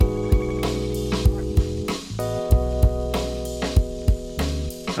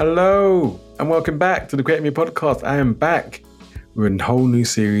Hello and welcome back to the Create Me podcast. I am back with a whole new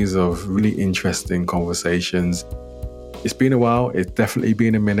series of really interesting conversations. It's been a while, it's definitely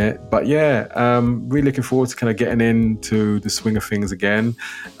been a minute, but really looking forward to kind of getting into the swing of things again.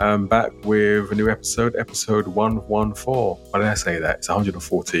 Back with a new episode 114. Why did I say that? It's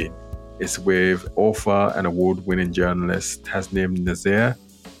 114. It's with author and award-winning journalist Tasneem Nazir.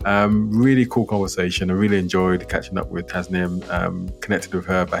 Really cool conversation. I really enjoyed catching up with Tasneem, connected with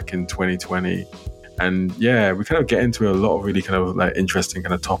her back in 2020. And we kind of get into a lot of really kind of like interesting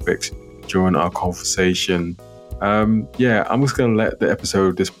kind of topics during our conversation. I'm just going to let the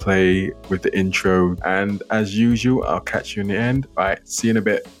episode just play with the intro. And as usual, I'll catch you in the end. All right, see you in a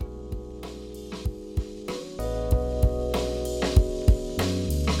bit.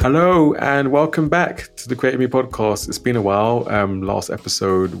 Hello and welcome back to the Create Me podcast. It's been a while. Last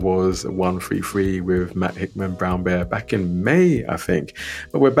episode was 133 with Matt Hickman Brown Bear back in May, I think.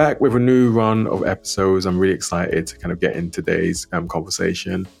 But we're back with a new run of episodes. I'm really excited to kind of get in today's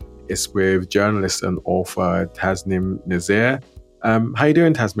conversation. It's with journalist and author Tasneem Nazir. How you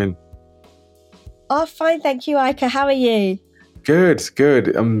doing, Tasneem? Oh, fine. Thank you, Aika. How are you?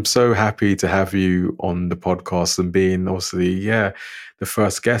 Good. I'm so happy to have you on the podcast and being obviously, the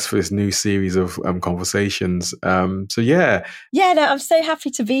first guest for this new series of conversations. I'm so happy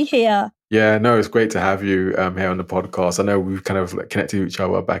to be here. Yeah, no, it's great to have you here on the podcast. I know we've kind of connected to each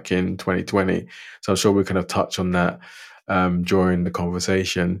other back in 2020, so I'm sure we'll kind of touch on that during the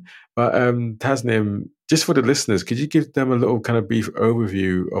conversation. But Tasneem, just for the listeners, could you give them a little kind of brief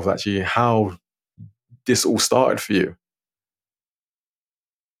overview of actually how this all started for you?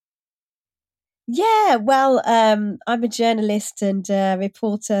 Yeah, well, I'm a journalist and a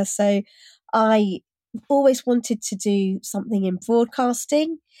reporter, so I always wanted to do something in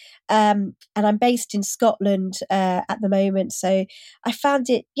broadcasting. And I'm based in Scotland at the moment, so I found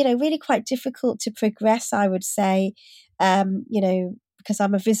it, really quite difficult to progress, I would say, because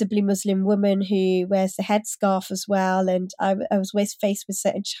I'm a visibly Muslim woman who wears the headscarf as well. And I was always faced with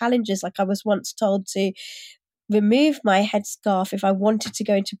certain challenges. Like I was once told to remove my headscarf if I wanted to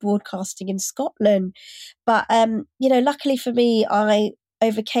go into broadcasting in Scotland. But, luckily for me, I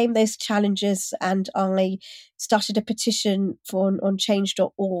overcame those challenges and I started a petition on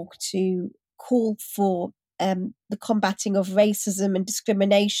change.org to call for the combating of racism and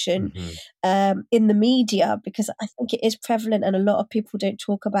discrimination in the media, because I think it is prevalent and a lot of people don't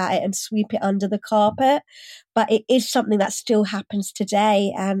talk about it and sweep it under the carpet. But it is something that still happens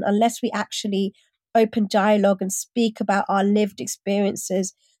today. And unless we actually open dialogue and speak about our lived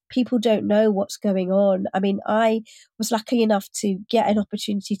experiences, people don't know what's going on. I mean, I was lucky enough to get an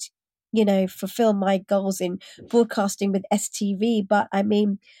opportunity to, fulfill my goals in broadcasting with STV. But I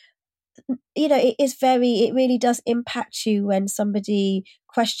mean, it really does impact you when somebody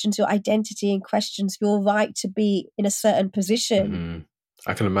questions your identity and questions your right to be in a certain position. Mm-hmm.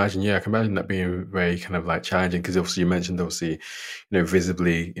 I can imagine that being very kind of like challenging, because obviously you mentioned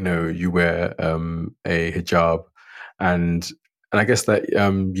visibly, you wear a hijab, and I guess that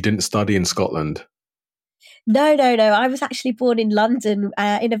you didn't study in Scotland. No. I was actually born in London,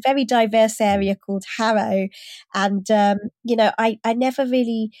 in a very diverse area called Harrow, and I never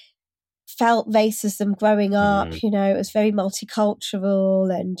really felt racism growing up. It was very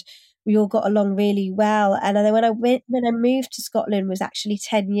multicultural and we all got along really well. And then when I moved to Scotland was actually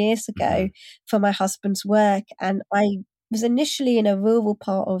 10 years ago for my husband's work. And I was initially in a rural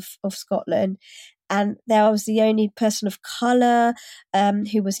part of Scotland. And there I was the only person of colour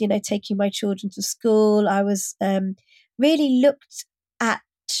who was, taking my children to school. I was really looked at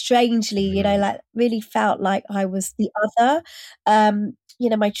strangely, really felt like I was the other.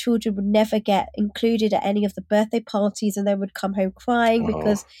 My children would never get included at any of the birthday parties and they would come home crying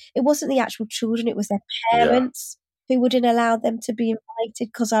because it wasn't the actual children, it was their parents who wouldn't allow them to be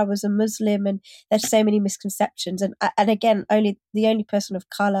invited because I was a Muslim, and there's so many misconceptions. And again, the only person of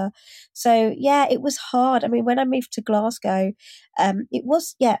colour. So, it was hard. I mean, when I moved to Glasgow, it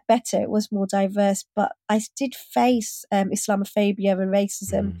was, better. It was more diverse, but I did face Islamophobia and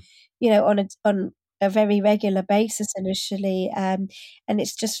racism, on a very regular basis initially. And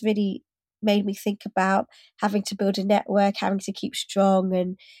it's just really made me think about having to build a network, having to keep strong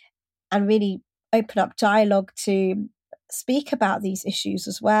and really open up dialogue to speak about these issues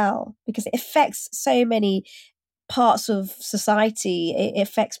as well, because it affects so many parts of society. It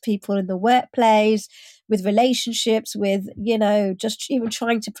affects people in the workplace, with relationships, with, just even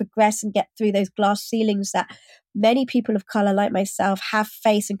trying to progress and get through those glass ceilings that many people of colour like myself have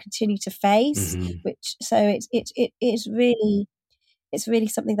faced and continue to face. So it is really it's really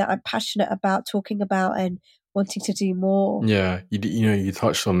something that I'm passionate about talking about and wanting to do more. Yeah, you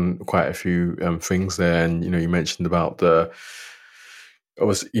touched on quite a few things there, and you mentioned about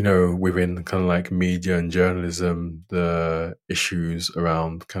within kind of like media and journalism, the issues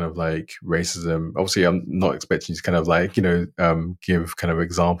around kind of like racism. Obviously, I'm not expecting you to kind of like give kind of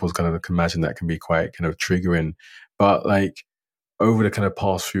examples. Kind of, I can imagine that can be quite kind of triggering, but like over the kind of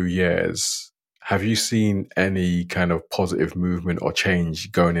past few years, have you seen any kind of positive movement or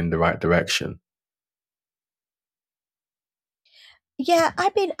change going in the right direction? Yeah,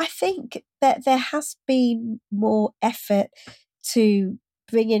 I mean, I think that there has been more effort to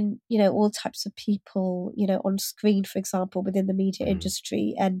bring in, all types of people, on screen, for example, within the media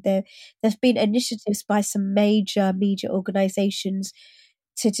industry. And there's been initiatives by some major media organizations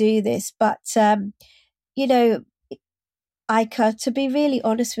to do this. But, you know, Ika, to be really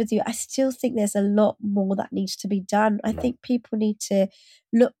honest with you, I still think there's a lot more that needs to be done. I think people need to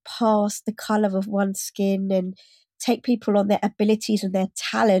look past the color of one's skin and take people on their abilities and their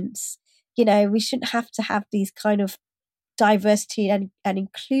talents. We shouldn't have to have these kind of diversity and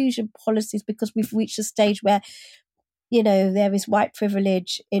inclusion policies because we've reached a stage where, there is white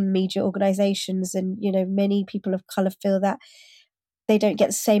privilege in media organizations and, many people of color feel that they don't get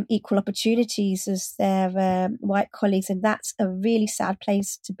the same equal opportunities as their white colleagues. And that's a really sad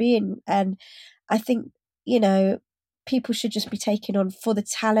place to be in. And I think, people should just be taken on for the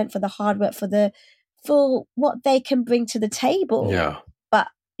talent, for the hard work, for what they can bring to the table. Yeah. But,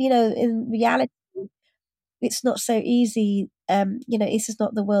 in reality, it's not so easy. This is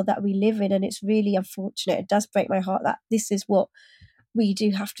not the world that we live in. And it's really unfortunate. It does break my heart that this is what we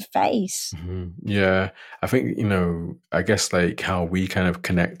do have to face. Yeah, I think, I guess like how we kind of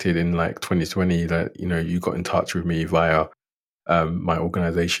connected in like 2020 that, you got in touch with me via my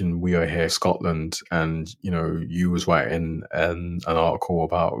organization, We Are Here Scotland. And, you was writing an article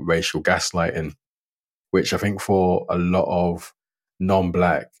about racial gaslighting, which I think for a lot of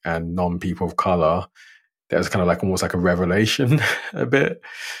non-Black and non-people of color, that was kind of like almost like a revelation a bit,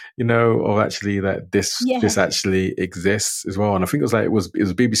 of actually that this actually exists as well. And I think it was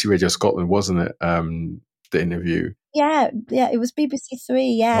BBC Radio Scotland, wasn't it? The interview. Yeah, it was BBC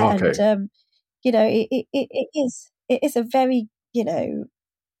Three. Yeah, Oh, okay. And it is a very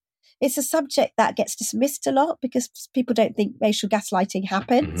it's a subject that gets dismissed a lot because people don't think racial gaslighting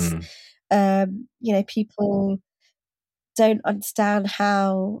happens. People don't understand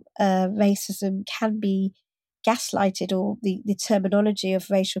how racism can be gaslighted, or the terminology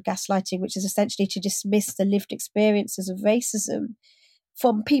of racial gaslighting, which is essentially to dismiss the lived experiences of racism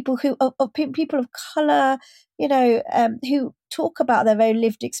from people people of color, who talk about their own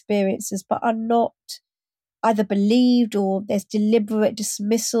lived experiences but are not either believed, or there's deliberate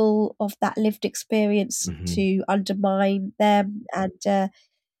dismissal of that lived experience to undermine them. And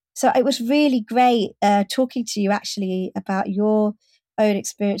so it was really great talking to you actually about your own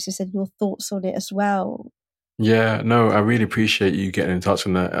experiences and your thoughts on it as well. Yeah, no, I really appreciate you getting in touch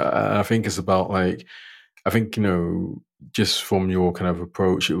on that. I think it's about like, I think, just from your kind of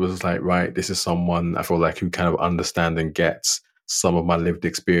approach, it was like, right, this is someone I feel like who kind of understands and gets some of my lived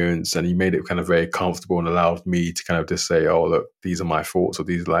experience. And you made it kind of very comfortable and allowed me to kind of just say, oh, look, these are my thoughts, or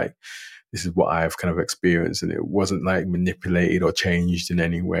this is what I've kind of experienced. And it wasn't like manipulated or changed in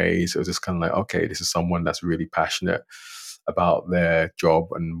any way. So it was just kind of like, okay, this is someone that's really passionate about their job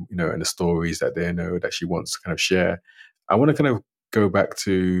and, and the stories that they know that she wants to kind of share. I want to kind of go back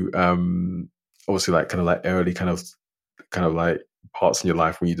to, obviously like kind of like early kind of like parts in your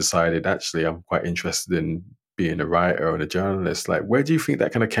life when you decided, actually, I'm quite interested in being a writer and a journalist. Like, where do you think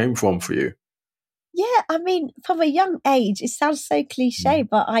that kind of came from for you? Yeah, I mean, from a young age, it sounds so cliche,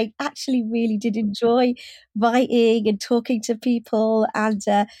 but I actually really did enjoy writing and talking to people. And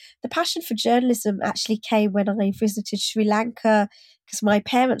the passion for journalism actually came when I visited Sri Lanka, because my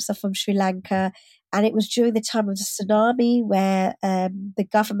parents are from Sri Lanka. And it was during the time of the tsunami where the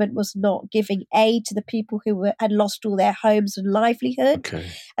government was not giving aid to the people who had lost all their homes and livelihood. Okay.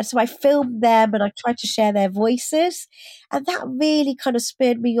 And so I filmed them and I tried to share their voices. And that really kind of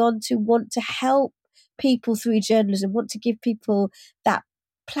spurred me on to want to help people through journalism, want to give people that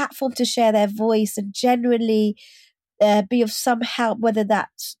platform to share their voice and genuinely be of some help, whether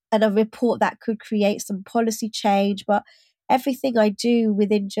that's a report that could create some policy change. But everything I do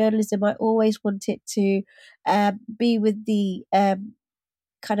within journalism, I always want it to be with the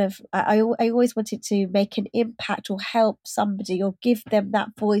I always wanted to make an impact or help somebody or give them that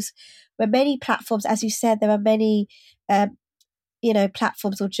voice. Where many platforms, as you said, there are many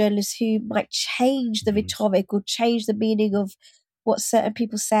platforms or journalists who might change the rhetoric or change the meaning of what certain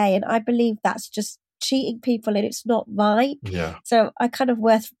people say. And I believe that's just cheating people and it's not right. Yeah. So I kind of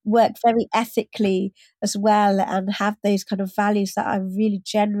work very ethically as well and have those kind of values that I really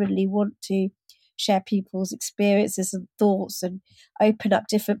genuinely want to share people's experiences and thoughts and open up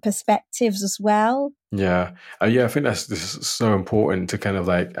different perspectives as well. Yeah. I think this is so important to kind of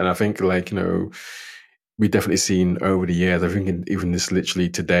like, and I think like, we definitely seen over the years, I think even this literally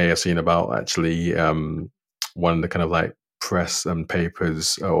today, I've seen about actually one of the kind of like press and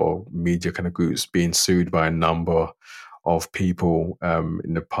papers or media kind of groups being sued by a number of people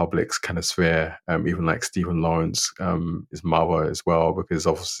in the public's kind of sphere, even like Stephen Lawrence, his mother as well, because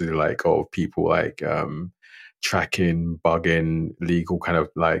obviously like all people like tracking, bugging, legal kind of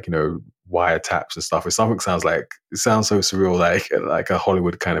like, wiretaps and stuff. It sounds so surreal, like a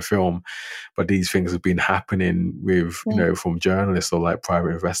Hollywood kind of film. But these things have been happening with, from journalists or like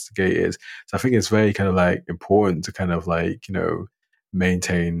private investigators. So I think it's very kind of like important to kind of like,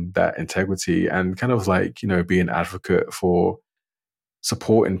 maintain that integrity and kind of like, be an advocate for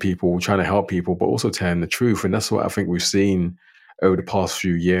supporting people, trying to help people, but also telling the truth. And that's what I think we've seen over the past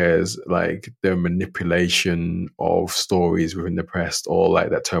few years, like the manipulation of stories within the press, or like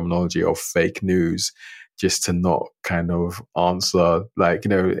that terminology of fake news, just to not kind of answer, like,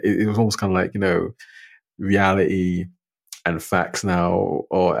 it was almost kind of like, reality and facts now,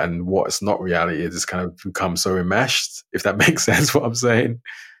 and what's not reality, it just kind of become so enmeshed, if that makes sense what I'm saying.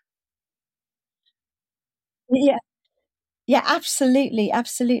 Yeah. Yeah, absolutely.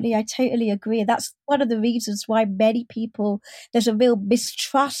 Absolutely. I totally agree. That's one of the reasons why there's a real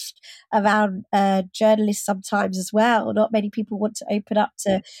mistrust around journalists sometimes as well. Not many people want to open up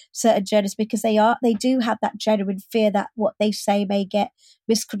to certain journalists because they do have that genuine fear that what they say may get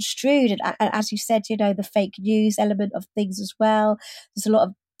misconstrued. And as you said, the fake news element of things as well. There's a lot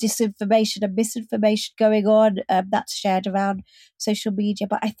of disinformation and misinformation going on that's shared around social media.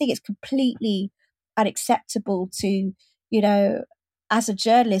 But I think it's completely unacceptable to as a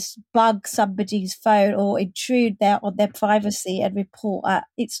journalist, bug somebody's phone or intrude on their privacy and report.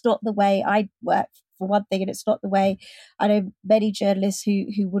 It's not the way I work, for one thing, and it's not the way I know many journalists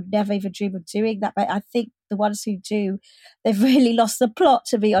who would never even dream of doing that. But I think the ones who do, they've really lost the plot,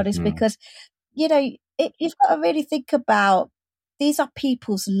 to be honest, because you've got to really think about, these are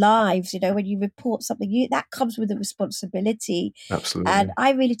people's lives. When you report something, that comes with a responsibility. Absolutely. And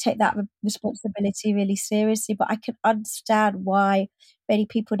I really take that responsibility really seriously. But I can understand why many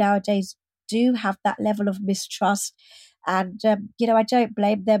people nowadays do have that level of mistrust. And, I don't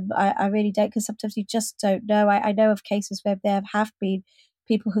blame them. I really don't, because sometimes you just don't know. I know of cases where there have been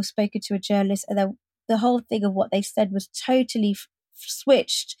people who've spoken to a journalist and the whole thing of what they said was totally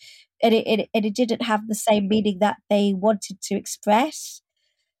switched, and it didn't have the same meaning that they wanted to express.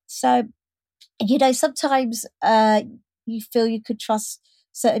 So, sometimes you feel you could trust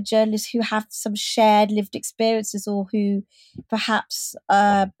certain journalists who have some shared lived experiences, or who perhaps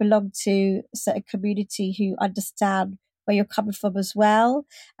belong to a certain community who understand where you're coming from as well.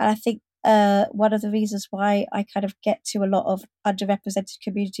 And I think one of the reasons why I kind of get to a lot of underrepresented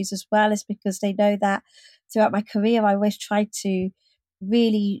communities as well is because they know that throughout my career, I always try to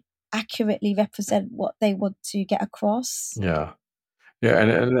really accurately represent what they want to get across. Yeah. Yeah,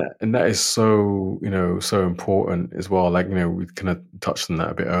 and that is so, so important as well. Like, we kind of touched on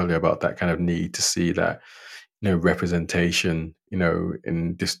that a bit earlier about that kind of need to see that, representation,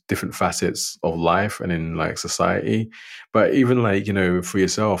 in just different facets of life and in like society. But even like, for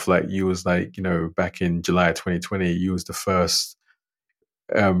yourself, like you was like, back in July 2020, you was the first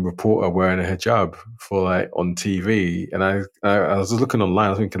reporter wearing a hijab for like on TV. And I was looking online, I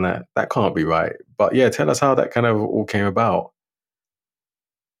was thinking that can't be right. But yeah, tell us how that kind of all came about.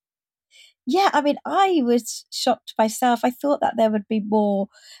 Yeah, I mean, I was shocked myself. I thought that there would be more,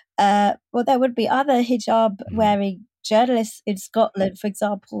 there would be other hijab wearing journalists in Scotland, for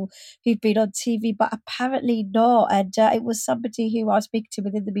example, who've been on TV, but apparently not. And it was somebody who I was speaking to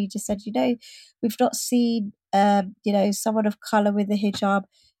within the media said, we've not seen, someone of colour with a hijab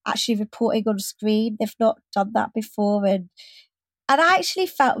actually reporting on screen. They've not done that before. And I actually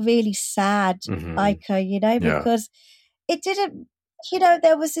felt really sad, Aika, because it didn't,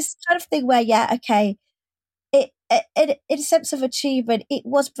 there was this kind of thing where, okay, in a sense of achievement, it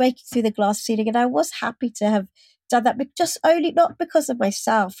was breaking through the glass ceiling, and I was happy to have done that, but just only not because of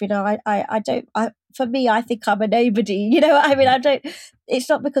myself. For me, I think I'm a nobody. I don't. It's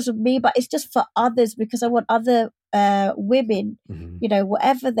not because of me, but it's just for others, because I want other women,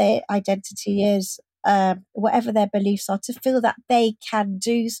 whatever their identity is, whatever their beliefs are, to feel that they can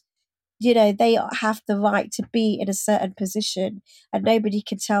do. They have the right to be in a certain position, and nobody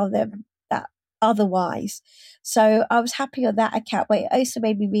can tell them that otherwise. So I was happy on that account, but it also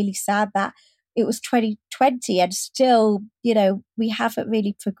made me really sad that it was 2020 and still, we haven't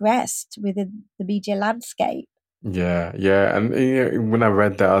really progressed within the media landscape. Yeah, yeah. And when I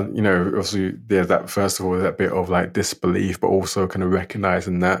read that, obviously there's that, first of all, that bit of like disbelief, but also kind of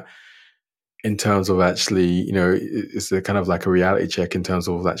recognizing that in terms of actually, it's a kind of like a reality check in terms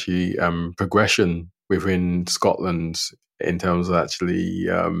of actually progression within Scotland in terms of actually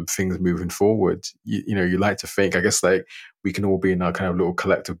things moving forward. You like to think, I guess, like we can all be in our kind of little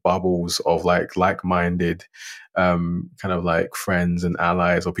collective bubbles of like-minded kind of like friends and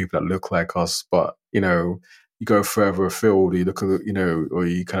allies or people that look like us. But, you go further afield, you look at, or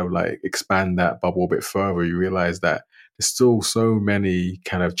you kind of like expand that bubble a bit further, you realize that there's still so many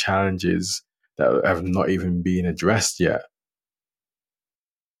kind of challenges that have not even been addressed yet.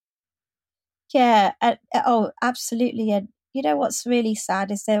 Yeah. Absolutely. And what's really sad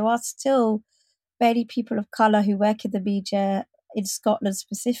is there are still many people of colour who work in the media in Scotland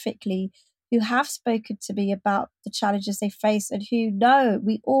specifically who have spoken to me about the challenges they face, and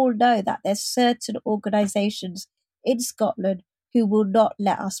we all know that there's certain organisations in Scotland who will not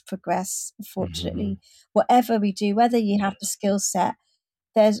let us progress, unfortunately. Whatever we do, whether you have the skill set,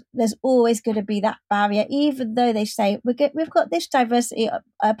 there's always going to be that barrier, even though they say we've got this diversity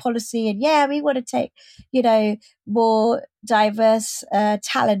policy, and we want to take more diverse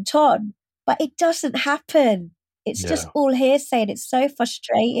talent on, but it doesn't happen. It's just all hearsay, and it's so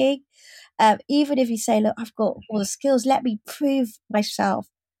frustrating. Even if you say, look, I've got all the skills, let me prove myself,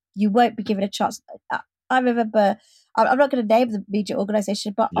 you won't be given a chance. I remember, I'm not going to name the media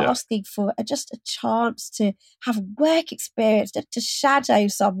organisation, but asking for just a chance to have work experience, to shadow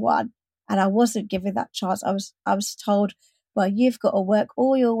someone. And I wasn't given that chance. I was told, well, you've got to work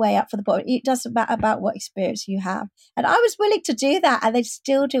all your way up for the bottom. It doesn't matter about what experience you have. And I was willing to do that, and they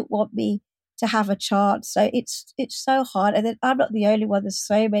still didn't want me to have a chance. So it's so hard. And then I'm not the only one. There's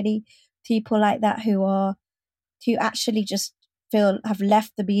so many people like that who actually just have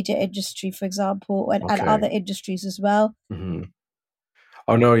left the media industry, for example, and other industries as well. Mm-hmm.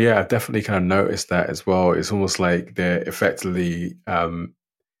 Oh no, yeah, I've definitely kind of noticed that as well. It's almost like they're effectively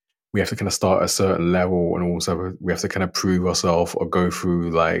we have to kind of start at a certain level, and also we have to kind of prove ourselves or go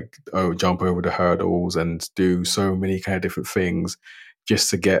through jump over the hurdles and do so many kind of different things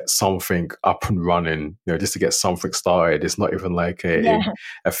just to get something up and running, just to get something started. It's not even like a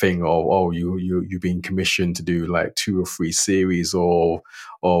thing of, you've been commissioned to do like 2 or 3 series or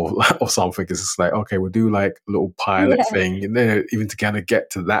something. It's just like, okay, we'll do like a little pilot thing, and then even to kind of get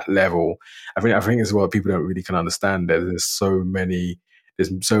to that level. I think as well, people don't really can understand that there's so many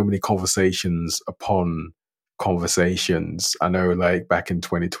conversations upon conversations. I know, like back in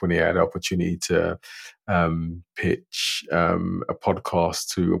 2020, I had the opportunity to pitch a podcast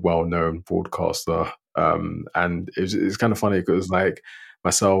to a well-known broadcaster, and it's kind of funny because like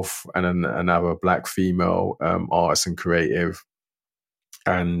myself and another black female artist and creative,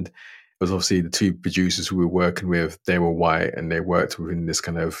 and it was obviously the 2 producers who we were working with, they were white and they worked within this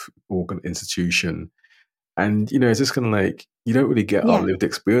kind of institution. And, it's just kind of like, you don't really get our lived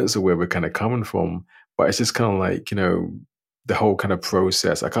experience of where we're kind of coming from, but it's just kind of like, the whole kind of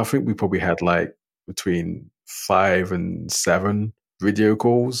process. Like, I think we probably had like between 5 and 7 video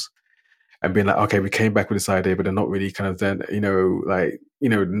calls and being like, okay, we came back with this idea, but they're not really kind of then,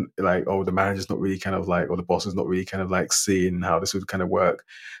 oh, the manager's not really kind of like, or the boss is not really kind of like seeing how this would kind of work.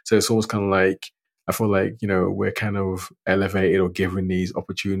 So it's almost kind of like, I feel like, we're kind of elevated or given these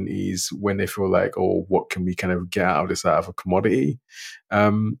opportunities when they feel like, oh, what can we kind of get out of this, out of a commodity,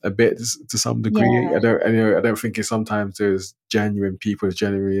 a bit to some degree. I don't think sometimes there's genuine people,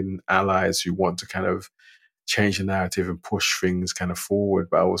 genuine allies who want to kind of change the narrative and push things kind of forward.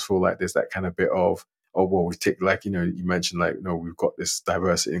 But I always feel like there's that kind of bit of, oh, well, we've ticked, like, you mentioned, like, we've got this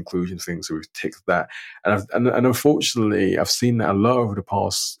diversity inclusion thing, so we've ticked that. And unfortunately, I've seen that a lot over the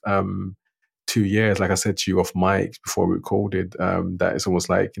past 2 years. Like I said to you off mic before we recorded, that it's almost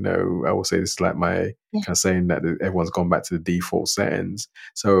like, I will say this is like my kind of saying that everyone's gone back to the default settings.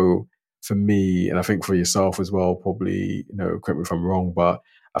 So for me, and I think for yourself as well, probably, correct me if I'm wrong, but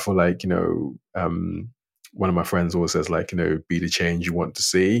I feel like, one of my friends always says, like, be the change you want to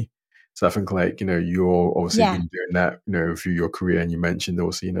see. So I think, like, you're obviously been doing that, through your career. And you mentioned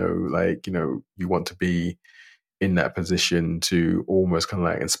also, like, you want to be in that position to almost kind of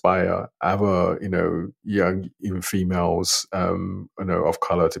like inspire other, young, even females, of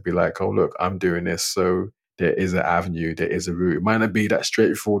color to be like, oh, look, I'm doing this. So there is an avenue, there is a route. It might not be that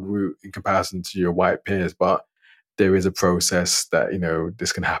straightforward route in comparison to your white peers, but there is a process that,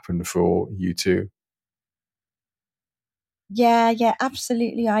 this can happen for you too. Yeah,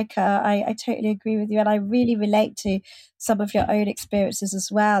 absolutely, Aika. I totally agree with you, and I really relate to some of your own experiences as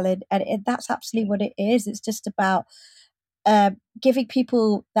well. And that's absolutely what it is. It's just about giving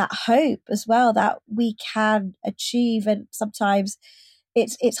people that hope as well that we can achieve. And sometimes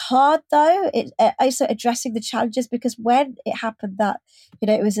it's hard though. It also addressing the challenges, because when it happened that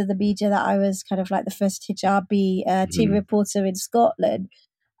it was in the media that I was kind of like the first hijabi TV reporter in Scotland,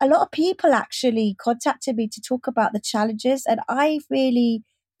 a lot of people actually contacted me to talk about the challenges, and I really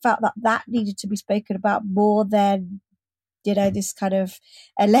felt that needed to be spoken about more than this kind of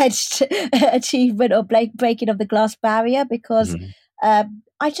alleged achievement or breaking of the glass barrier, because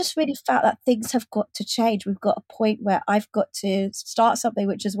I just really felt that things have got to change. We've got a point where I've got to start something,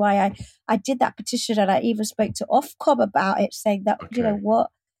 which is why I did that petition, and I even spoke to Ofcom about it, saying that, Okay.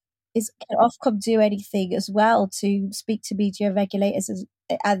 what can Ofcom do anything as well to speak to media regulators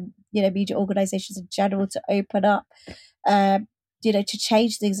and media organisations in general to open up, to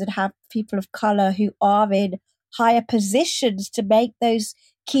change things and have people of colour who are in higher positions to make those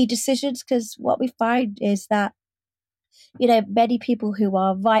key decisions. Because what we find is that many people who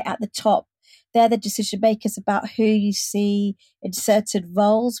are right at the top, they're the decision makers about who you see in certain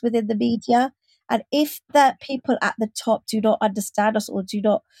roles within the media. And if the people at the top do not understand us, or do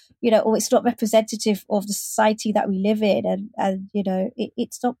not, or it's not representative of the society that we live in, and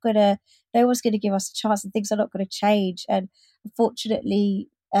it's not gonna, no one's gonna give us a chance, and things are not gonna change. And unfortunately,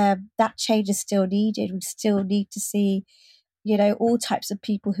 that change is still needed. We still need to see, all types of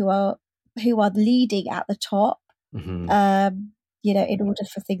people who are leading at the top, in order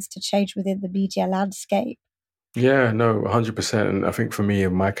for things to change within the media landscape. Yeah, no, 100%. And I think for me,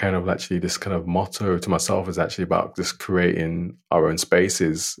 my kind of actually this kind of motto to myself is actually about just creating our own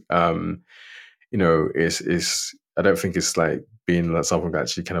spaces. Is I don't think it's like being like something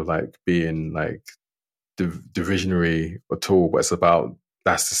actually kind of like being like divisionary at all, but it's about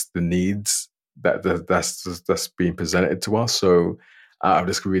that's just the needs that's being presented to us. So I've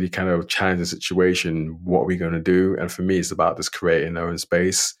just really kind of challenged the situation. What are we going to do? And for me, it's about just creating our own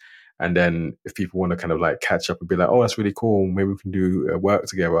space. And then if people want to kind of like catch up and be like, oh, that's really cool, maybe we can do work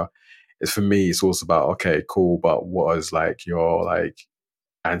together. It's for me, it's also about, okay, cool, but what is like your like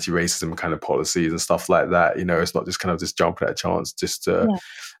anti-racism kind of policies and stuff like that? It's not just kind of just jumping at a chance just to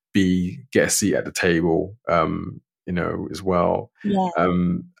get a seat at the table, as well. Yeah.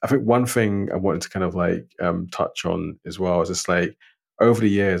 I think one thing I wanted to kind of like touch on as well is just like over the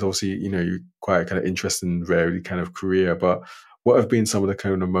years, obviously, you're quite kind of interested in varied kind of career, but what have been some of the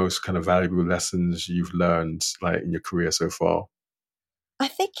kind of most kind of valuable lessons you've learned like in your career so far? I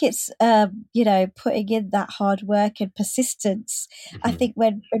think it's, putting in that hard work and persistence. I think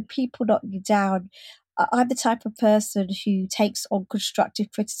when people knock you down, I'm the type of person who takes on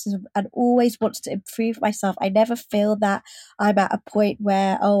constructive criticism and always wants to improve myself. I never feel that I'm at a point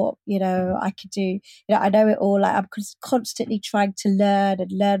where, I could do, I know it all. Like, I'm constantly trying to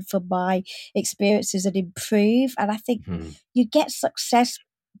learn from my experiences and improve. And I think you get success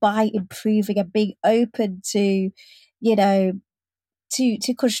by improving and being open to,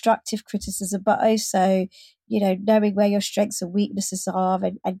 to constructive criticism, but also, knowing where your strengths and weaknesses are,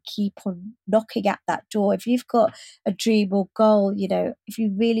 and keep on knocking at that door. If you've got a dream or goal, if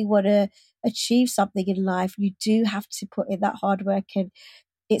you really want to achieve something in life, you do have to put in that hard work. And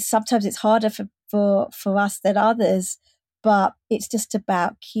sometimes it's harder for us than others, but it's just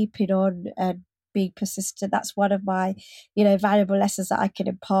about keeping on and being persistent. That's one of my, valuable lessons that I can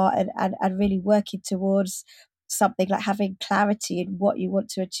impart, and really working towards something, like having clarity in what you want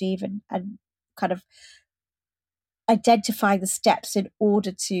to achieve, and kind of identify the steps in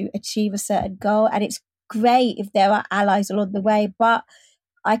order to achieve a certain goal. And it's great if there are allies along the way, but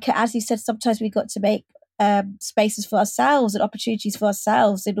as you said, sometimes we got to make spaces for ourselves and opportunities for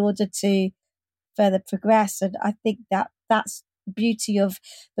ourselves in order to further progress. And I think that's the beauty of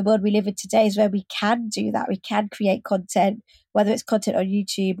the world we live in today, is where we can do that. We can create content, whether it's content on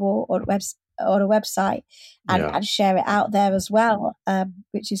YouTube or on a website, and share it out there as well,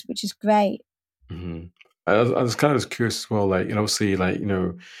 which is great. I was kind of curious as well, like, obviously, like, in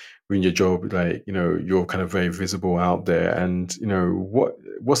your job, like, you're kind of very visible out there, and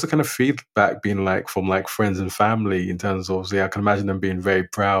what's the kind of feedback being like from like friends and family in terms of, I can imagine them being very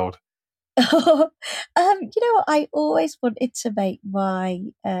proud. I always wanted to make my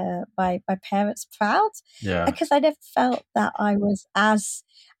parents proud, because I never felt that I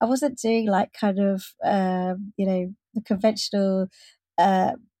wasn't doing like kind of the conventional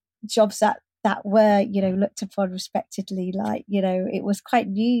jobs that were looked upon respectedly. Like, it was quite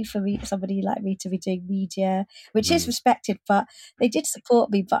new for somebody like me, to be doing media, which is respected, but they did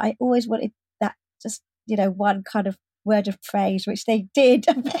support me. But I always wanted that, just one kind of word of praise, which they did.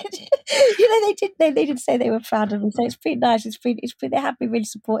 They did say they were proud of me. So it's pretty nice. They have been really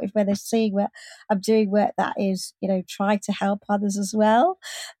supportive when they're seeing where I'm doing work that is, try to help others as well.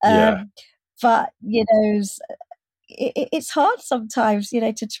 Yeah. But, it's hard sometimes,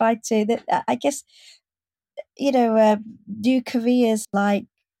 to try to, I guess, new careers like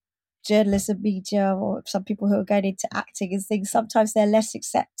journalism, media, or some people who are going into acting and things, sometimes they're less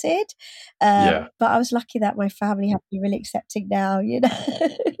accepted. Yeah. But I was lucky that my family have been really accepting now,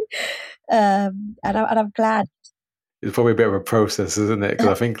 and I'm glad. It's probably a bit of a process, isn't it? Because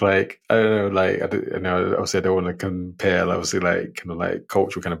I think, like, I don't know, like, I know, obviously, I don't want to compare, obviously, like, kind of like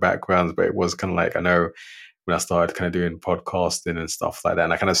cultural kind of backgrounds, but it was kind of like, I know when I started kind of doing podcasting and stuff like that,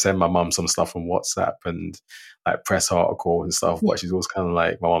 and I kind of send my mum some stuff on WhatsApp and like press articles and stuff, but she's always kind of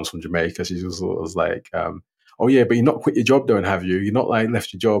like, my mum's from Jamaica, she's always like, oh yeah, but you're not quit your job, don't have you? You're not like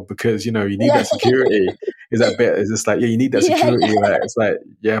left your job because, you need that security. Is that bit? It's just like, yeah, you need that security. Yeah. Like, it's like,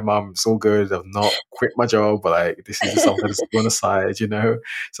 yeah, mum, it's all good. I've not quit my job, but like, this is just something that's on the side,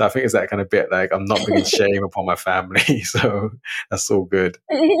 So I think it's that kind of bit, like, I'm not bringing shame upon my family. So that's all good.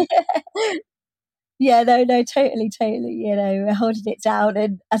 Yeah, no, totally, holding it down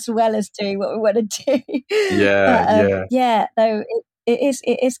and as well as doing what we want to do. Yeah. Yeah, no,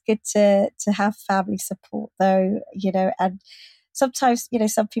 it is good to have family support though, and sometimes,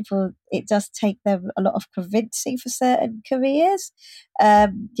 some people, it does take them a lot of convincing for certain careers,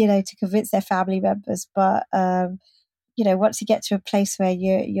 to convince their family members. But once you get to a place where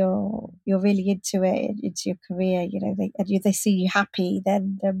you're really into it, into your career, they see you happy,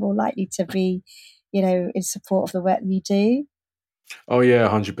 then they're more likely to be, in support of the work that you do. Oh yeah,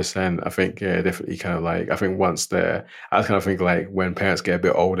 100%. I think, yeah, definitely kind of like, I think once I kind of think like when parents get a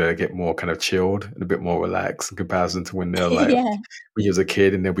bit older, they get more kind of chilled and a bit more relaxed in comparison to when they're like, Yeah. when you was a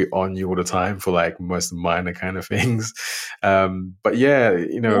kid and they'll be on you all the time for like most minor kind of things. But yeah,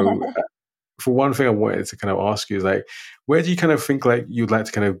 Yeah. for one thing I wanted to kind of ask you is like, where do you kind of think like you'd like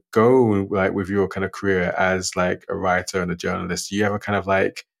to kind of go like with your kind of career as like a writer and a journalist? Do you have a kind of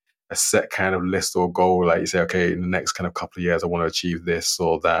like a set kind of list or goal? Like you say, okay, in the next kind of couple of years, I want to achieve this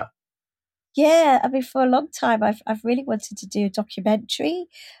or that. Yeah, I mean, for a long time, I've really wanted to do a documentary,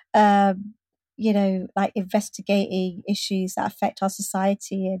 um, like investigating issues that affect our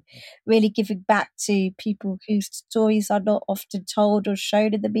society and really giving back to people whose stories are not often told or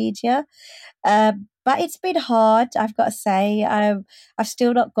shown in the media. But it's been hard, I've got to say. I've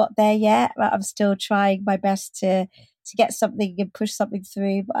still not got there yet, but I'm still trying my best to get something and push something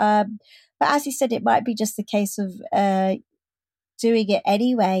through. But as you said, it might be just a case of doing it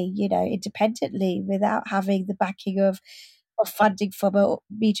anyway, independently without having the backing of funding from a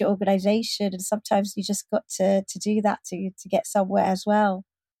media organization. And sometimes you just got to do that to get somewhere as well.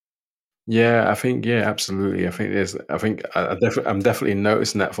 Yeah, I think, yeah, absolutely. I'm definitely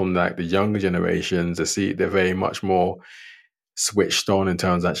noticing that from like the younger generations. I see they're very much more switched on in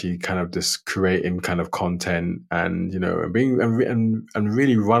terms of actually kind of just creating kind of content and, and being and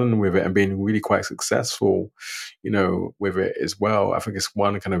really running with it and being really quite successful, with it as well. I think it's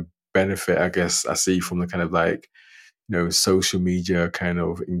one kind of benefit, I guess, I see from the kind of like, social media kind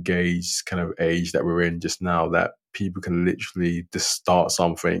of engaged kind of age that we're in just now, that people can literally just start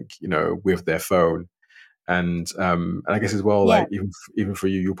something, with their phone. And I guess as well, Yeah. like even for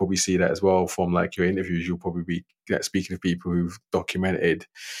you, you'll probably see that as well from like your interviews. You'll probably be speaking to people who've documented,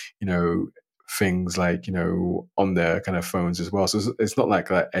 things like on their kind of phones as well. So it's not like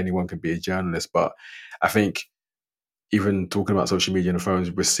anyone can be a journalist, but I think even talking about social media and the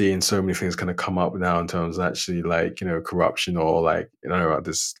phones, we're seeing so many things kind of come up now in terms of actually like, corruption or like, I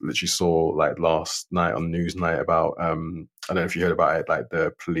just literally saw like last night on Newsnight about, I don't know if you heard about it, like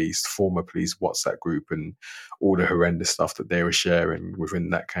the former police WhatsApp group and all the horrendous stuff that they were sharing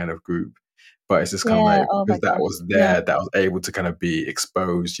within that kind of group. But it's just kind of Yeah. like, Oh my because that gosh. was Yeah. there, that was able to kind of be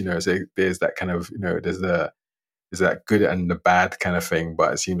exposed, so there's that kind of, there's that good and the bad kind of thing,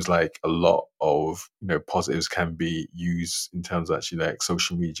 but it seems like a lot of positives can be used in terms of actually like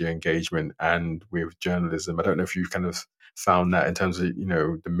social media engagement and with journalism. I don't know if you've kind of found that in terms of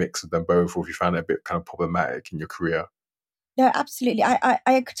the mix of them both, or if you found it a bit kind of problematic in your career. No, absolutely.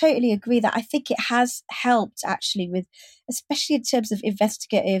 I totally agree that I think it has helped actually with, especially in terms of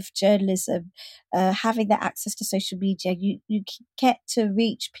investigative journalism, having that access to social media. You get to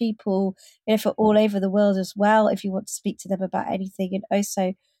reach people, from all over the world as well if you want to speak to them about anything. And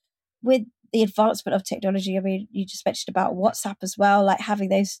also with the advancement of technology, I mean, you just mentioned about WhatsApp as well, like having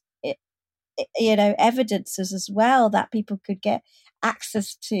those, evidences as well that people could get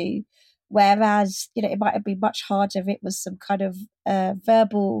access to. Whereas, it might have been much harder if it was some kind of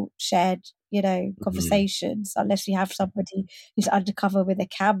verbal shared conversations, unless you have somebody who's undercover with a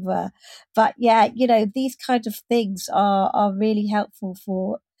camera. But yeah, these kind of things are really helpful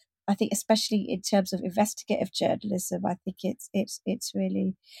for, I think, especially in terms of investigative journalism. I think it's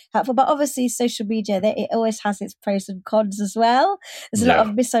really helpful. But obviously, social media, it always has its pros and cons as well. There's a lot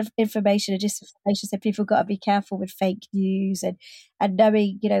of misinformation and disinformation, so people got to be careful with fake news and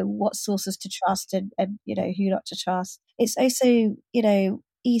knowing, what sources to trust and who not to trust. It's also,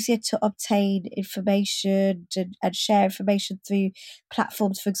 easier to obtain information and share information through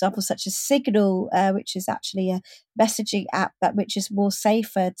platforms, for example, such as Signal, which is actually a messaging app which is more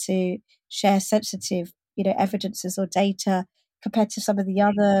safer to share sensitive, evidences or data compared to some of the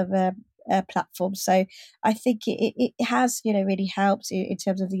other platforms. So I think it has, really helped in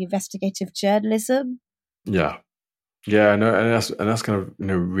terms of the investigative journalism. Yeah. Yeah, no, and that's kind of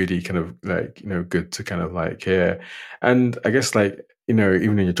really kind of like good to kind of like hear, and I guess like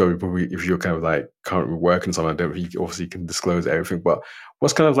even in your job, probably if you're kind of like currently working something, I don't think you obviously can disclose everything, but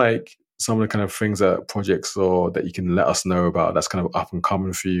what's kind of like some of the kind of things that projects or that you can let us know about that's kind of up and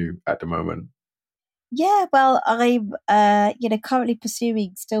coming for you at the moment? Yeah, well, I'm currently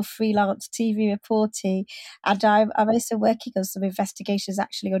pursuing still freelance TV reporting, and I'm also working on some investigations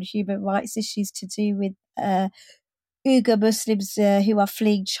actually on human rights issues to do with Uyghur Muslims who are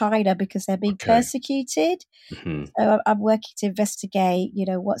fleeing China because they're being persecuted. Mm-hmm. So I'm working to investigate,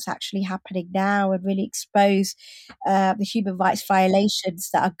 what's actually happening now and really expose the human rights violations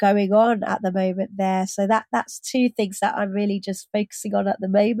that are going on at the moment there. So that's two things that I'm really just focusing on at the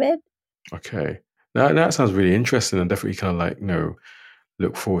moment. Okay. Now that sounds really interesting, and definitely kind of like,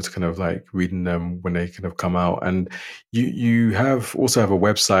 look forward to kind of like reading them when they kind of come out. And you also have a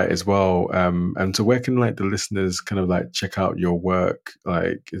website as well. And so where can like the listeners kind of like check out your work?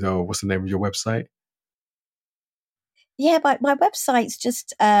 Like, what's the name of your website? Yeah, my website's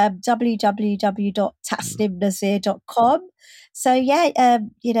just www.tasnimnazir.com. So yeah,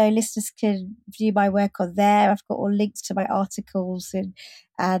 listeners can view my work on there. I've got all links to my articles and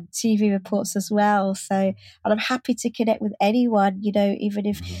TV reports as well. So, and I'm happy to connect with anyone, even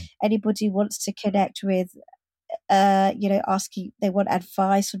if anybody wants to connect with, asking, they want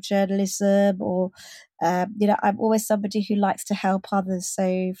advice on journalism or, I'm always somebody who likes to help others.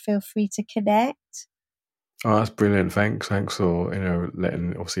 So feel free to connect. Oh, that's brilliant. Thanks for,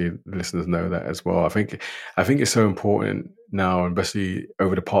 letting obviously listeners know that as well. I think it's so important now, especially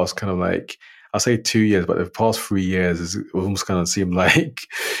over the past kind of like, I'll say 2 years, but the past 3 years it almost kind of seemed like,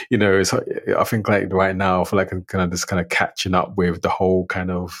 I think like right now I feel like I'm kind of just kind of catching up with the whole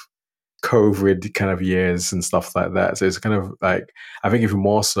kind of COVID kind of years and stuff like that. So it's kind of like, I think even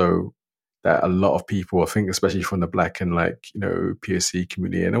more so that a lot of people, I think, especially from the Black and like, POC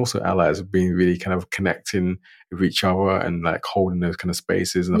community and also allies, have been really kind of connecting with each other and like holding those kind of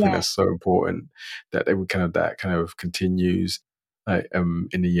spaces. And I think that's so important that that kind of continues like, in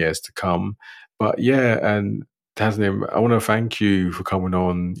the years to come. But yeah, and Tasnim, I want to thank you for coming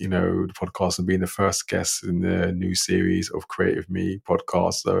on, the podcast and being the first guest in the new series of Creative Me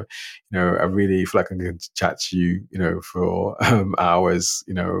podcast. So, I really feel like I'm going to chat to you, for hours,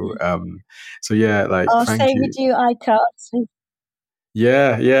 so yeah, like, thank same you. with you, I can't.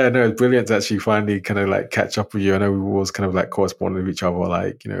 Yeah, no, it's brilliant to actually finally kind of like catch up with you. I know we always kind of like corresponding with each other,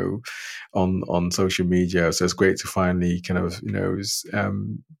 like, on social media. So it's great to finally kind of,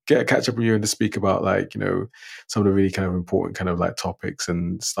 get a catch up with you and to speak about like, some of the really kind of important kind of like topics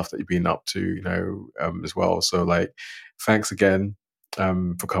and stuff that you've been up to, as well. So like, thanks again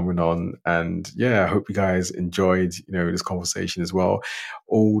for coming on, and yeah, I hope you guys enjoyed this conversation as well.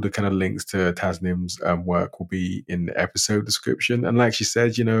 All the kind of links to Tasnim's work will be in the episode description, and like she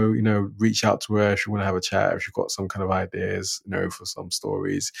said, reach out to her if you want to have a chat, if you've got some kind of ideas for some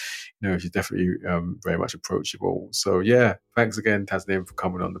stories. She's definitely very much approachable. So yeah, thanks again, Tasnim, for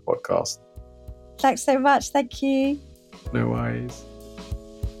coming on the podcast. Thanks so much. Thank you. No worries.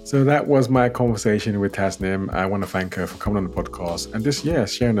 So that was my conversation with Tasnim. I want to thank her for coming on the podcast and just,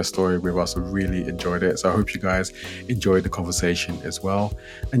 sharing her story with us. I really enjoyed it. So I hope you guys enjoyed the conversation as well.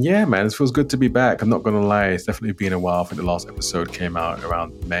 And yeah, man, it feels good to be back. I'm not going to lie. It's definitely been a while. I think the last episode came out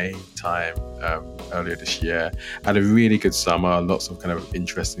around May time, earlier this year. I had a really good summer. Lots of kind of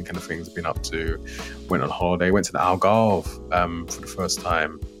interesting kind of things I've been up to. Went on holiday. Went to the Algarve for the first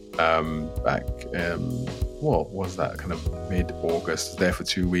time. Back, what was that, kind of mid-August, there for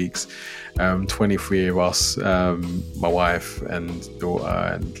 2 weeks. 23 of us, my wife and daughter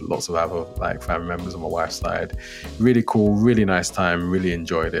and lots of other like family members on my wife's side. Really cool, really nice time, really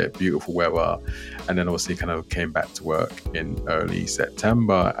enjoyed it, beautiful weather. And then obviously kind of came back to work in early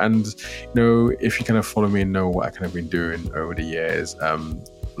September. And if you kind of follow me and know what I kind of been doing over the years,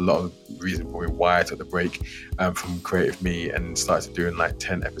 a lot of the reason why I took the break from Creative Me and started doing like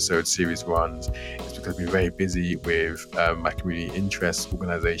 10 episode series runs is because I've been very busy with my community interest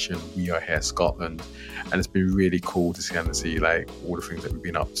organisation, We Are Here Scotland, and it's been really cool to kind of see like all the things that we've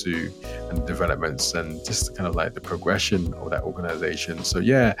been up to and the developments and just kind of like the progression of that organisation. So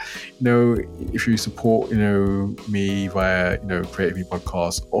yeah, if you support me via Creative Me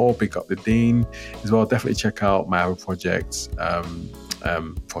podcast or Big Up the Dean as well, definitely check out my other projects.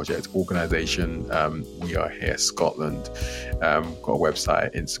 Organisation, We Are Here Scotland. Got a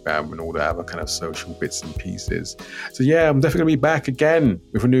website, Instagram, and all the other kind of social bits and pieces. So yeah, I'm definitely going to be back again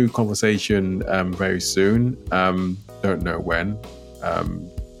with a new conversation very soon. Don't know when.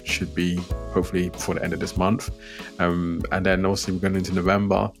 Should be hopefully before the end of this month. And then also we're going into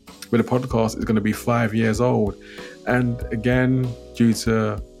November, where the podcast is going to be 5 years old. And again, due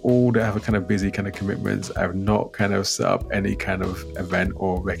to all the other kind of busy kind of commitments, I've not kind of set up any kind of event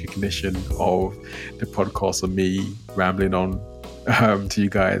or recognition of the podcast of me rambling on to you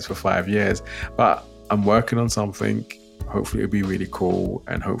guys for 5 years. But I'm working on something. Hopefully it'll be really cool,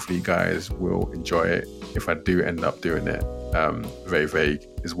 and hopefully you guys will enjoy it if I do end up doing it. Very vague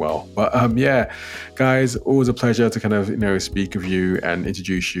as well, but yeah, guys, always a pleasure to kind of speak with you and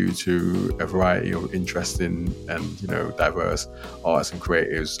introduce you to a variety of interesting and diverse artists and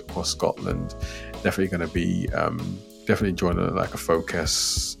creatives across Scotland. Definitely going to be definitely joining like a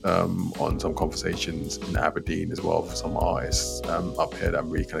focus on some conversations in Aberdeen as well for some artists up here that I'm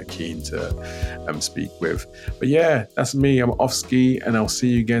really kind of keen to speak with. But yeah, that's me. I'm off ski, and I'll see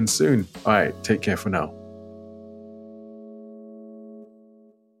you again soon. All right, take care for now.